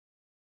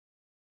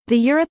The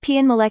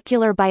European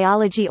Molecular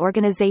Biology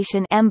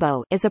Organization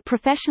 (EMBO) is a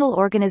professional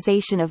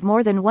organization of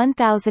more than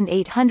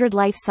 1,800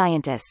 life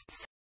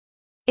scientists.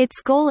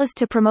 Its goal is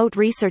to promote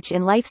research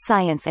in life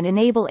science and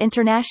enable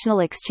international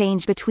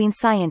exchange between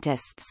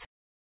scientists.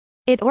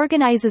 It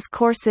organizes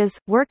courses,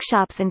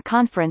 workshops and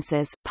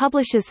conferences,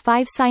 publishes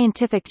 5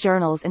 scientific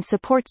journals and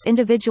supports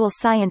individual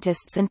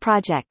scientists and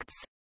projects.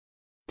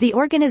 The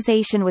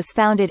organization was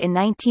founded in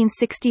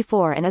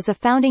 1964 and is a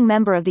founding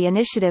member of the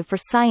Initiative for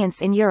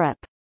Science in Europe.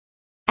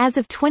 As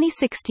of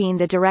 2016,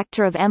 the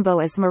director of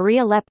EMBO is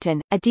Maria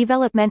Lepton, a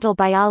developmental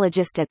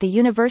biologist at the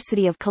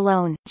University of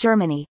Cologne,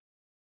 Germany.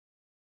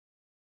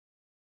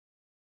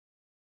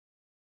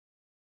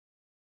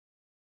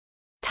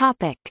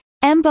 Topic: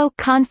 EMBO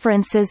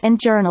conferences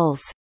and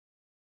journals.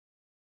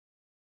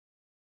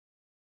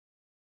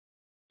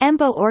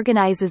 EMBO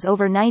organizes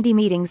over 90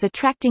 meetings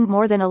attracting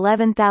more than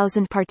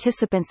 11,000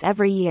 participants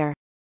every year.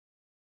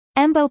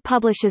 EMBO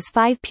publishes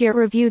 5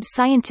 peer-reviewed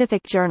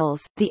scientific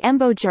journals, the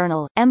EMBO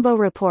Journal, EMBO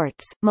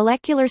Reports,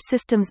 Molecular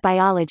Systems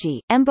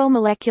Biology, EMBO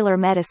Molecular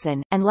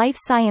Medicine, and Life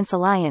Science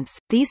Alliance.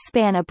 These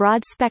span a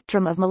broad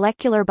spectrum of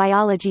molecular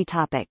biology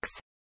topics.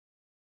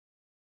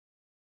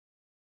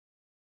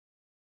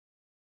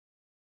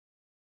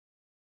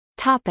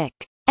 Topic: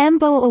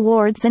 EMBO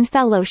Awards and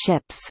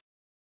Fellowships.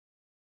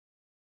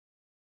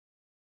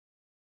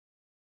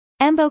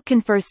 EMBO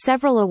confers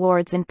several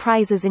awards and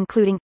prizes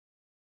including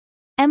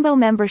EMBO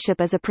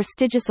membership is a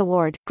prestigious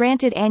award,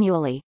 granted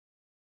annually.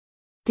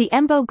 The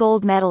EMBO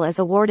Gold Medal is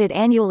awarded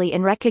annually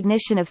in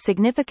recognition of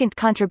significant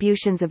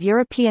contributions of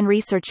European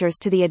researchers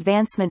to the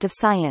advancement of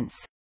science.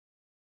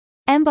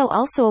 EMBO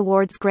also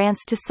awards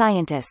grants to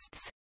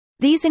scientists.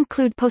 These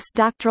include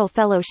postdoctoral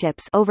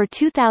fellowships, over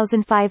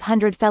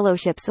 2,500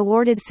 fellowships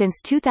awarded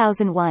since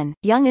 2001,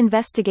 young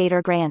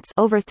investigator grants,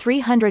 over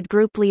 300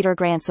 group leader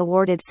grants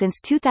awarded since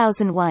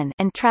 2001,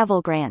 and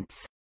travel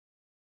grants.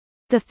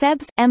 The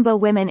FEBS EMBO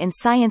Women in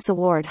Science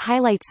Award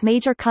highlights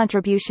major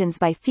contributions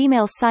by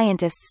female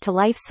scientists to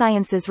life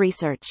sciences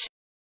research.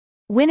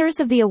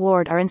 Winners of the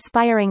award are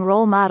inspiring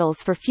role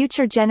models for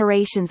future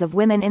generations of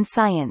women in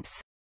science.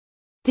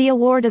 The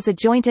award is a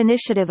joint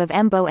initiative of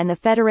EMBO and the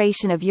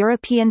Federation of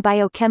European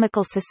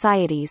Biochemical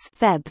Societies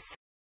 (FEBS).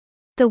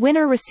 The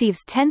winner receives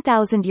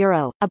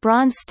 €10,000, a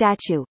bronze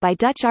statue by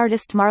Dutch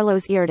artist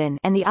Marloes Eerden,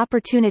 and the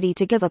opportunity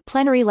to give a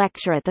plenary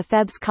lecture at the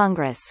FEBS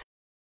Congress.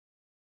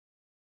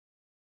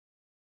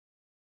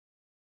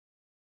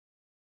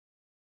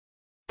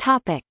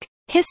 Topic: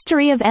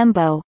 History of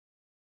EMBO.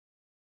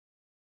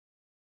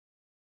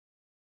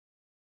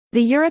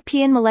 The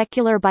European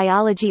Molecular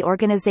Biology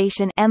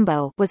Organization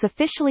 (EMBO) was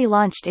officially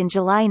launched in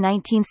July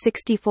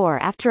 1964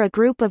 after a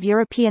group of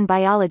European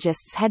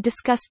biologists had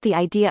discussed the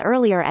idea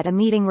earlier at a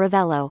meeting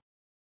Ravello.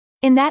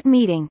 In that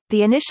meeting,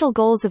 the initial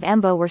goals of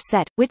EMBO were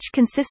set, which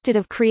consisted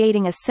of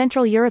creating a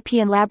central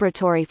European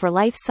laboratory for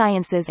life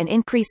sciences and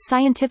increase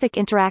scientific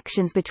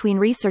interactions between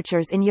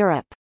researchers in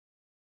Europe.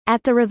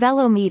 At the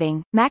Ravello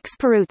meeting, Max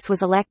Perutz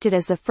was elected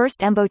as the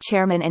first EMBO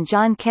chairman and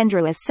John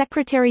Kendrew as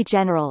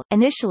secretary-general.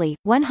 Initially,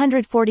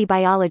 140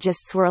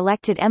 biologists were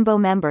elected EMBO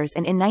members,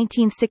 and in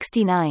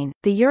 1969,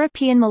 the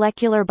European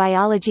Molecular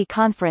Biology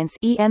Conference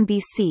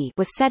 (EMBC)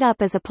 was set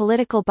up as a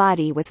political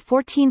body with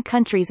 14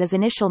 countries as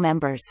initial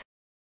members.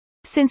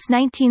 Since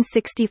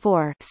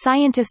 1964,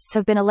 scientists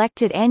have been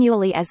elected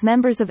annually as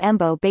members of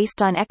EMBO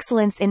based on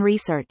excellence in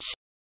research.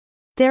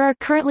 There are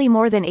currently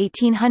more than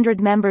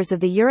 1,800 members of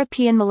the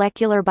European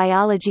Molecular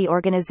Biology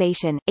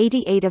Organization,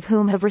 88 of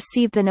whom have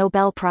received the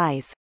Nobel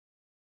Prize.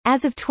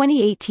 As of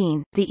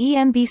 2018, the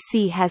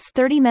EMBC has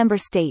 30 member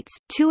states,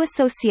 2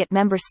 associate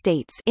member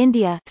states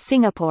India,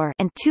 Singapore,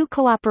 and 2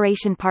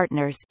 cooperation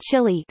partners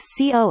Chile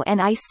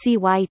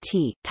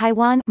CONICYT,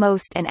 Taiwan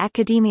MOST, and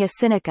Academia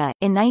Sinica.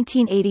 In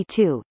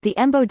 1982, the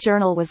EMBO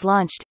Journal was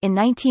launched. In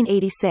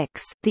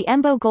 1986, the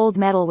EMBO Gold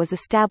Medal was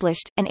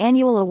established, an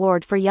annual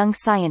award for young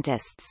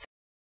scientists.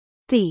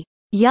 The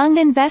Young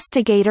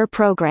Investigator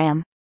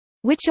Program,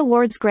 which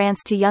awards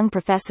grants to young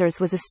professors,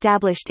 was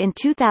established in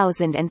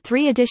 2000, and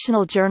 3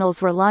 additional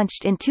journals were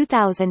launched in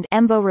 2000: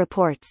 EMBO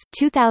Reports,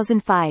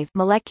 2005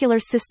 Molecular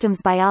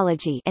Systems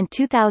Biology, and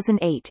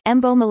 2008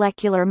 EMBO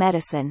Molecular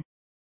Medicine.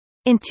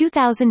 In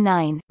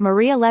 2009,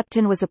 Maria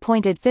Lepton was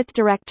appointed 5th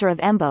director of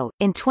EMBO.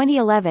 In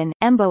 2011,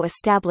 EMBO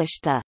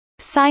established the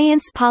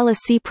Science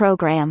Policy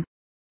Program,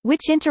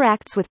 which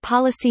interacts with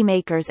policy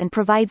makers and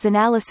provides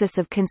analysis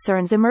of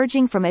concerns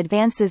emerging from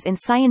advances in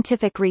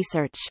scientific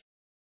research.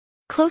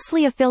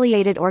 Closely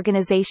affiliated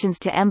organizations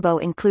to EMBO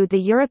include the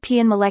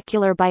European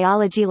Molecular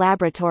Biology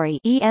Laboratory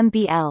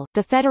 (EMBL),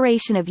 the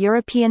Federation of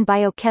European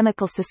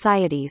Biochemical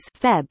Societies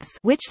 (FEBS),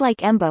 which,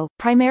 like EMBO,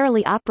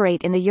 primarily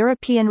operate in the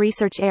European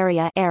Research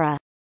Area (ERA).